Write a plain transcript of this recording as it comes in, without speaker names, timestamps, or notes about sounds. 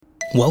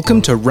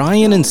Welcome to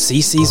Ryan and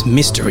Cece's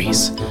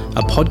Mysteries,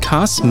 a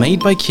podcast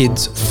made by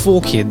kids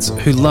for kids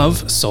who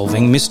love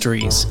solving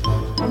mysteries.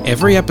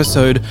 Every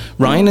episode,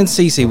 Ryan and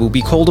Cece will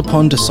be called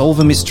upon to solve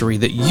a mystery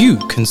that you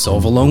can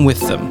solve along with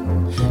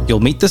them.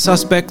 You'll meet the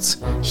suspects,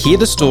 hear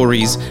the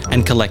stories,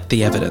 and collect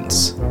the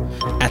evidence.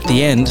 At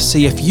the end,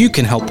 see if you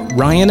can help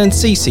Ryan and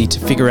Cece to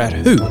figure out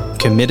who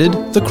committed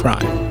the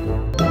crime.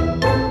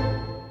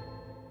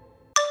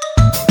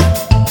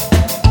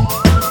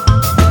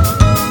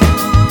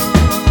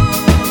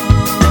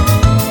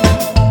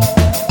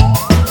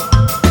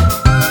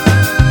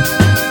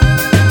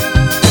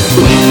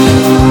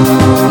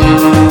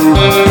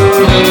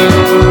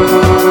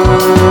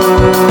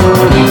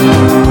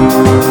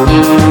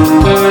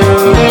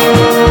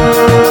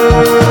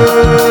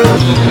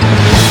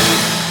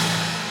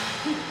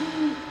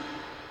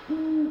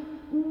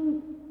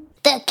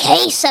 The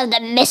case of the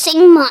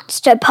missing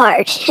monster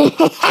part.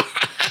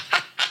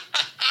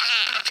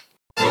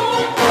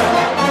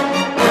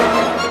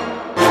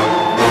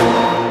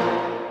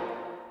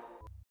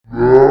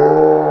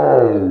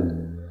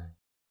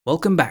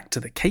 Welcome back to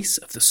the case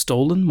of the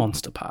stolen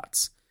monster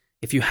parts.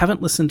 If you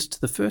haven't listened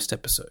to the first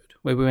episode,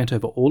 where we went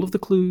over all of the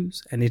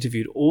clues and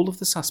interviewed all of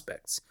the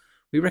suspects,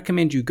 we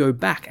recommend you go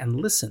back and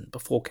listen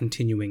before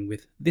continuing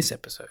with this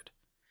episode.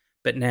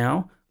 But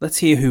now, let's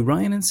hear who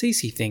Ryan and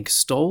Cece think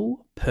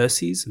stole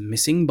Percy's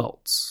missing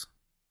bolts.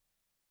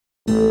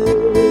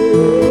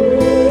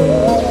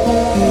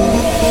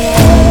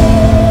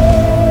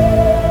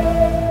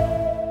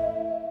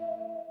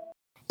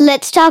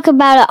 Let's talk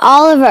about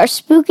all of our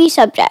spooky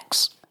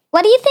subjects.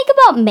 What do you think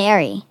about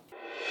Mary?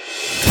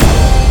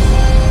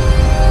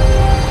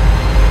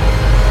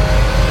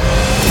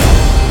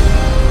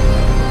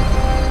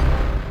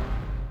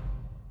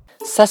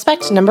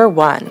 Suspect number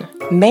 1,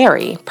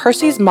 Mary,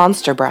 Percy's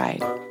monster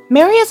bride.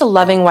 Mary is a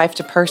loving wife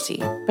to Percy,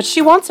 but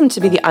she wants him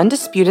to be the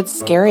undisputed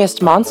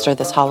scariest monster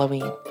this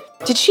Halloween.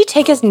 Did she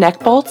take his neck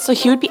bolts so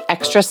he would be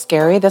extra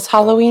scary this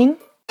Halloween?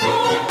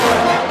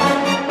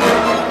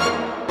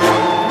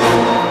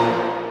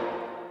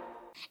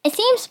 It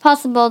seems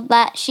possible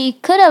that she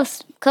could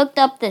have cooked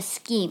up this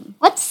scheme.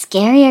 What's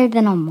scarier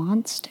than a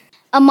monster?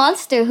 A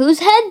monster whose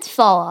heads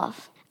fall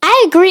off.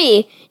 I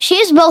agree. She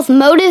has both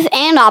motive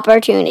and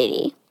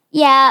opportunity.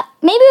 Yeah,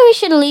 maybe we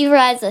should leave her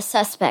as a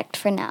suspect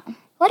for now.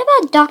 What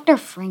about Dr.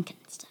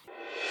 Frankenstein?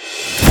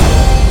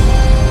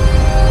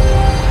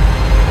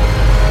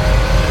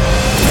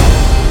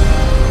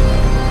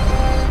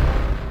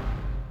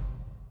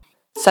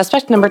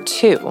 Suspect number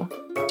 2,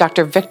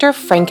 Dr. Victor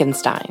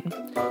Frankenstein.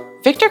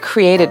 Victor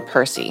created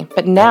Percy,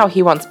 but now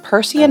he wants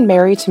Percy and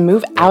Mary to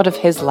move out of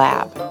his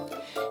lab.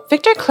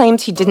 Victor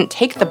claims he didn't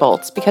take the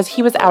bolts because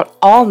he was out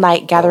all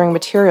night gathering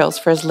materials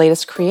for his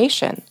latest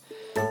creation.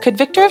 Could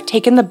Victor have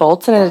taken the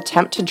bolts in an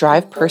attempt to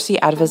drive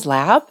Percy out of his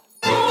lab?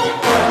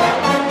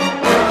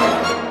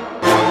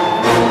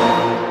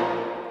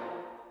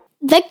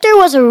 Victor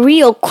was a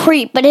real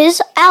creep, but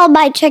his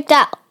alibi checked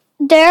out.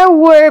 There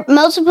were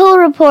multiple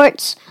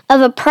reports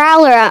of a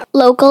prowler at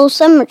local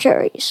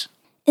cemeteries.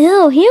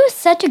 Ew, he was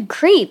such a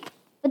creep.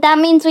 But that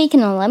means we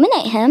can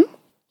eliminate him.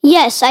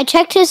 Yes, I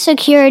checked his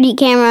security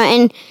camera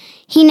and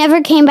he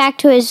never came back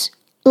to his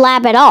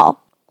lab at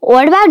all.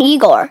 What about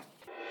Igor?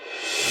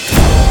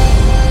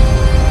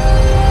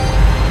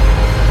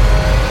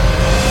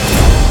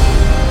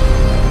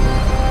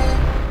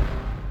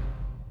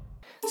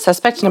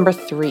 Suspect number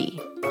 3,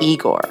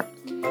 Igor.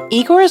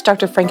 Igor is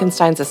Dr.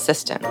 Frankenstein's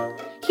assistant.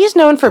 He's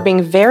known for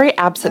being very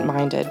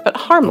absent-minded, but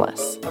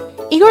harmless.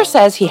 Igor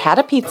says he had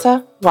a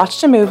pizza,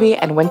 watched a movie,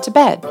 and went to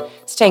bed,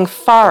 staying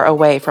far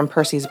away from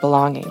Percy's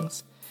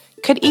belongings.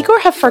 Could Igor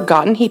have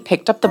forgotten he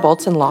picked up the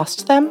bolts and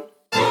lost them?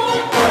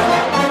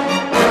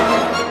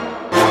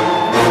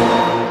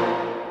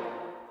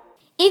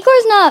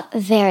 Igor's not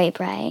very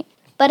bright,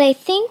 but I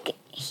think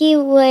he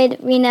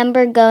would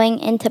remember going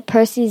into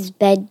Percy's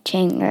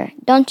bedchamber,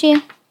 don't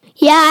you?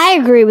 Yeah, I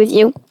agree with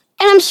you.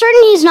 And I'm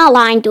certain he's not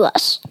lying to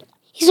us.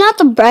 He's not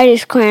the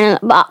brightest crayon in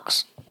the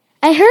box.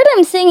 I heard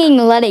him singing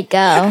Let It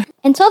Go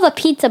and saw the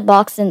pizza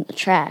box in the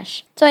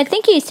trash. So I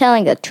think he's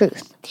telling the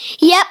truth.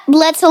 Yep,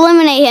 let's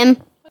eliminate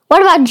him.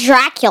 What about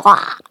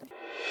Dracula?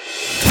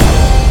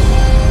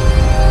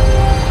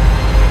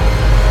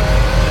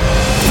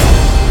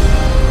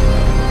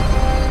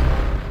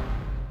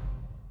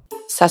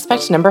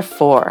 Suspect number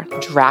 4,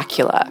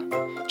 Dracula.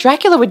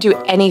 Dracula would do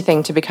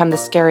anything to become the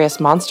scariest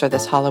monster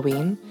this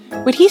Halloween.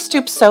 Would he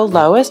stoop so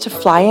low as to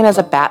fly in as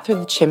a bat through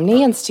the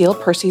chimney and steal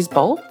Percy's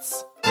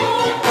bolts?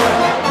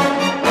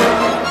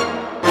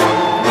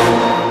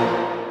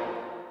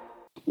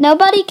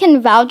 Nobody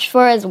can vouch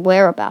for his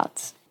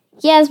whereabouts.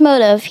 He has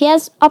motive. He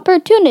has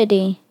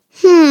opportunity.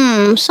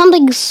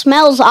 Something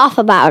smells off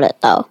about it,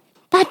 though.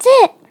 That's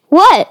it.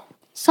 What?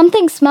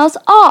 Something smells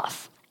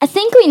off. I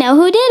think we know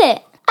who did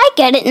it. I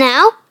get it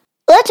now.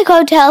 Let's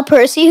go tell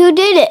Percy who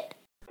did it.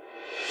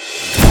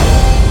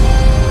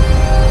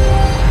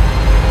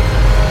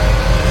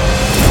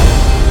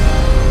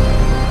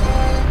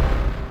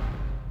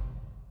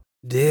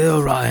 Dear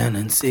Ryan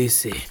and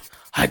Cece,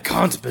 I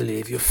can't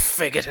believe you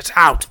figured it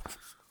out.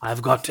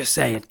 I've got to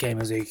say it came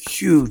as a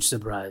huge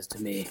surprise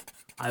to me.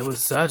 I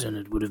was certain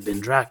it would have been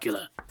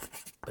Dracula,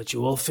 but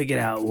you all figured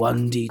out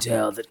one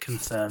detail that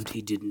confirmed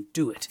he didn't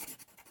do it.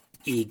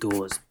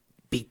 Igor's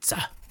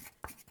pizza.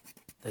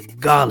 The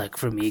garlic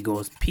from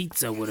Igor's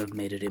pizza would have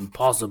made it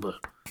impossible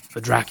for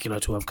Dracula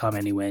to have come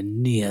anywhere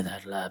near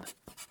that lab.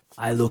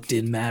 I looked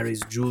in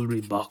Mary's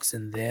jewelry box,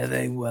 and there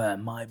they were,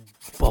 my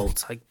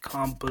bolts. I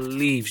can't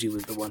believe she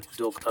was the one who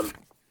took them.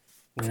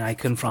 When I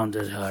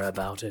confronted her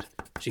about it,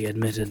 she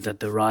admitted that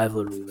the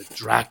rivalry with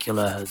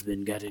Dracula has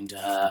been getting to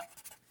her.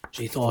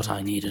 She thought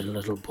I needed a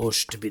little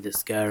push to be the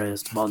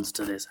scariest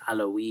monster this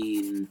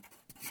Halloween.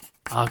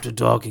 After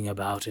talking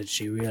about it,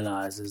 she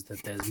realizes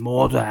that there's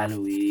more to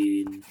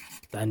Halloween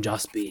than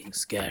just being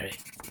scary.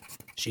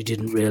 She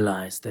didn't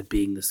realize that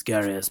being the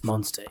scariest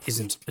monster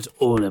isn't at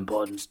all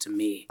important to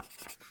me.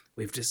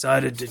 We've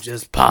decided to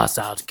just pass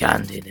out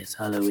candy this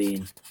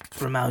Halloween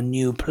from our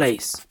new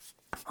place.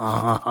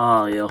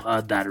 You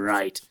heard that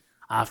right.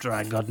 After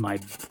I got my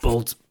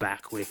bolts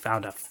back, we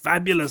found a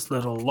fabulous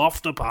little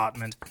loft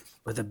apartment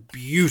with a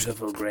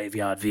beautiful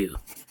graveyard view.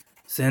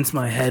 Since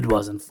my head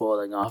wasn't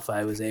falling off,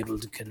 I was able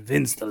to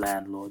convince the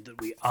landlord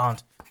that we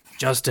aren't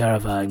just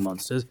terrifying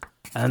monsters,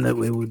 and that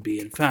we would be,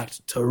 in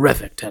fact,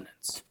 terrific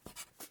tenants.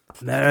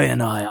 Mary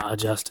and I are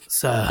just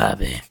so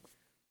happy.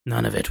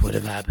 None of it would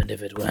have happened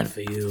if it weren't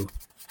for you.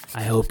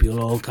 I hope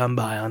you'll all come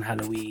by on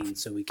Halloween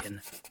so we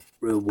can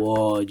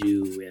reward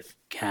you with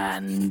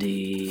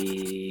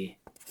candy.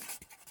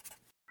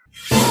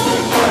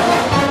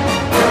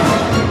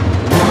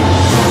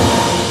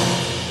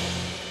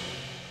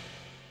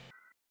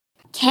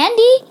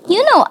 Candy?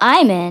 You know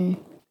I'm in.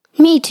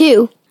 Me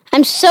too.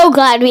 I'm so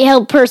glad we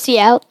helped Percy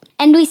out.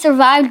 And we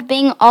survived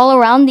being all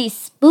around these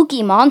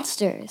spooky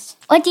monsters.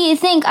 What do you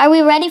think? Are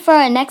we ready for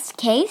our next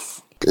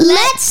case?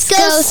 Let's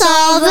go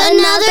solve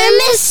another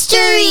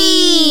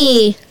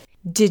mystery!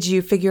 Did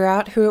you figure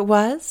out who it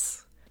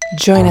was?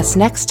 Join us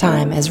next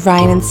time as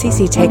Ryan and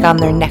Cece take on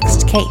their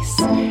next case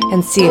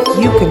and see if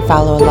you can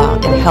follow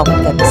along and help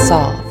them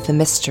solve the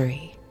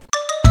mystery.